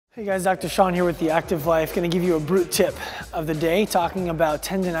Hey guys, Dr. Sean here with The Active Life. Going to give you a brute tip of the day talking about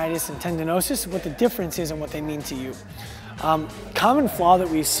tendinitis and tendinosis, what the difference is and what they mean to you. Common flaw that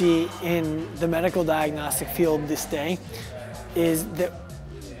we see in the medical diagnostic field this day is that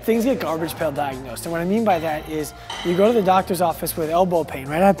things get garbage pail diagnosed. And what I mean by that is you go to the doctor's office with elbow pain,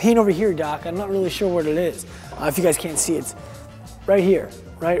 right? I have pain over here, doc. I'm not really sure what it is. If you guys can't see, it's right here,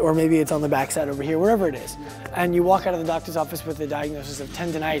 right? Or maybe it's on the backside over here, wherever it is. And you walk out of the doctor's office with the diagnosis of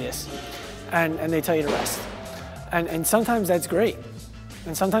tendinitis, and they tell you to rest. And sometimes that's great.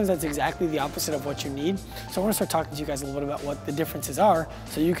 And sometimes that's exactly the opposite of what you need. So I want to start talking to you guys a little bit about what the differences are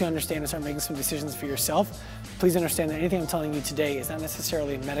so you can understand and start making some decisions for yourself. Please understand that anything I'm telling you today is not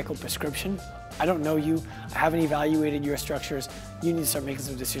necessarily a medical prescription. I don't know you. I haven't evaluated your structures. You need to start making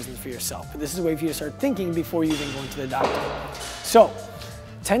some decisions for yourself. But this is a way for you to start thinking before you even go to the doctor. So,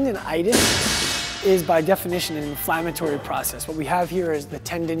 tendinitis is by definition an inflammatory process. What we have here is the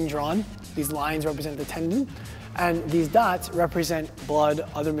tendon drawn. These lines represent the tendon, and these dots represent blood,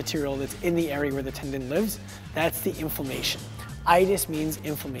 other material that's in the area where the tendon lives. That's the inflammation. Itis means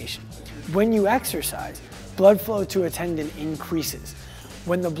inflammation. When you exercise, blood flow to a tendon increases.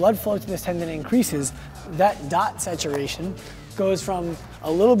 When the blood flow to this tendon increases, that dot saturation goes from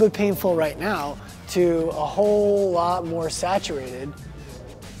a little bit painful right now to a whole lot more saturated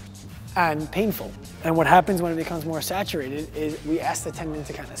and painful. And what happens when it becomes more saturated is we ask the tendon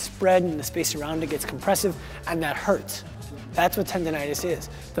to kind of spread and the space around it gets compressive, and that hurts. That's what tendinitis is.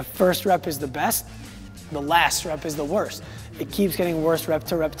 The first rep is the best, the last rep is the worst. It keeps getting worse rep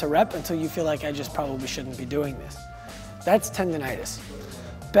to rep to rep until you feel like I just probably shouldn't be doing this. That's tendinitis.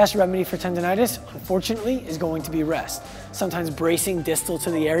 Best remedy for tendinitis, unfortunately, is going to be rest. Sometimes bracing distal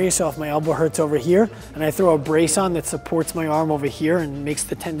to the area, so if my elbow hurts over here and I throw a brace on that supports my arm over here and makes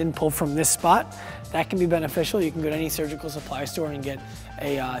the tendon pull from this spot, that can be beneficial. You can go to any surgical supply store and get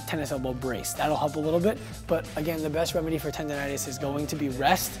a tennis elbow brace. That'll help a little bit, but again, the best remedy for tendinitis is going to be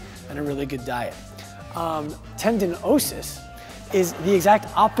rest and a really good diet. Tendinosis is the exact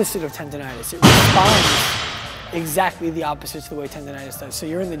opposite of tendinitis. It responds exactly the opposite to the way tendinitis does. So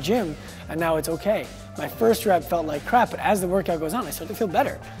you're in the gym and now it's okay. My first rep felt like crap, but as the workout goes on, I start to feel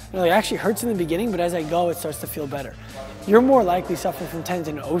better. You know, it actually hurts in the beginning, but as I go, it starts to feel better. You're more likely suffering from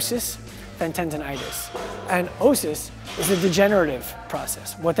tendinosis than tendinitis. And osis is a degenerative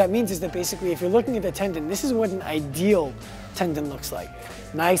process. What that means is that basically if you're looking at the tendon, this is what an ideal tendon looks like.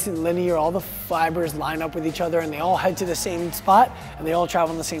 Nice and linear, all the fibers line up with each other and they all head to the same spot and they all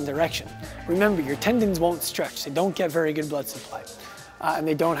travel in the same direction. Remember, your tendons won't stretch. They don't get very good blood supply. And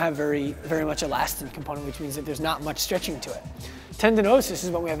they don't have very much elastin component, which means that there's not much stretching to it. Tendinosis is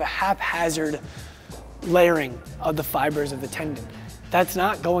when we have a haphazard layering of the fibers of the tendon. That's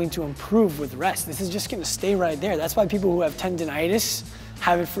not going to improve with rest. This is just going to stay right there. That's why people who have tendinitis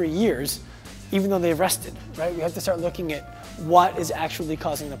have it for years, even though they've rested, right? We have to start looking at what is actually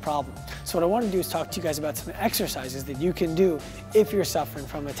causing the problem. So what I want to do is talk to you guys about some exercises that you can do if you're suffering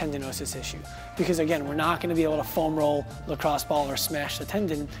from a tendinosis issue. Because again, we're not going to be able to foam roll, lacrosse ball, or smash the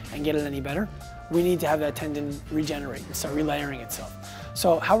tendon and get it any better. We need to have that tendon regenerate and start relayering itself.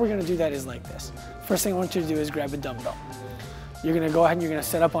 So how we're going to do that is like this. First thing I want you to do is grab a dumbbell. You're going to go ahead and you're going to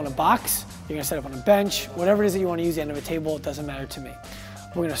set up on a box, you're going to set up on a bench, whatever it is that you want to use, the end of a table, it doesn't matter to me.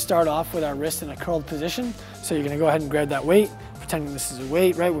 We're going to start off with our wrist in a curled position. So you're going to go ahead and grab that weight, pretending this is a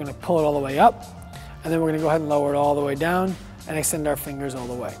weight, right? We're going to pull it all the way up, and then we're going to go ahead and lower it all the way down and extend our fingers all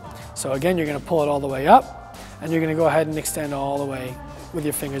the way. So again, you're going to pull it all the way up, and you're going to go ahead and extend all the way with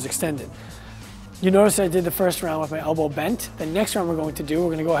your fingers extended. You notice I did the first round with my elbow bent. The next round we're going to do, we're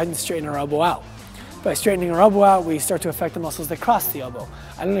going to go ahead and straighten our elbow out. By straightening our elbow out, we start to affect the muscles that cross the elbow.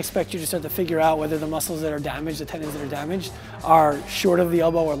 I don't expect you to start to figure out whether the muscles that are damaged, the tendons that are damaged, are short of the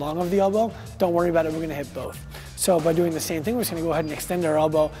elbow or long of the elbow. Don't worry about it, we're going to hit both. So by doing the same thing, we're just going to go ahead and extend our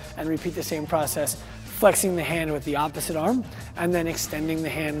elbow and repeat the same process, flexing the hand with the opposite arm, and then extending the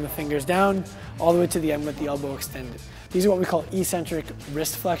hand and the fingers down, all the way to the end with the elbow extended. These are what we call eccentric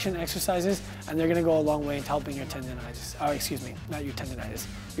wrist flexion exercises, and they're going to go a long way into helping your tendinitis. Oh, excuse me, not your tendinitis,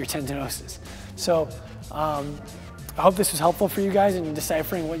 your tendinosis. So I hope this was helpful for you guys in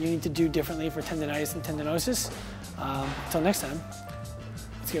deciphering what you need to do differently for tendinitis and tendinosis. Until next time,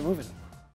 let's get moving.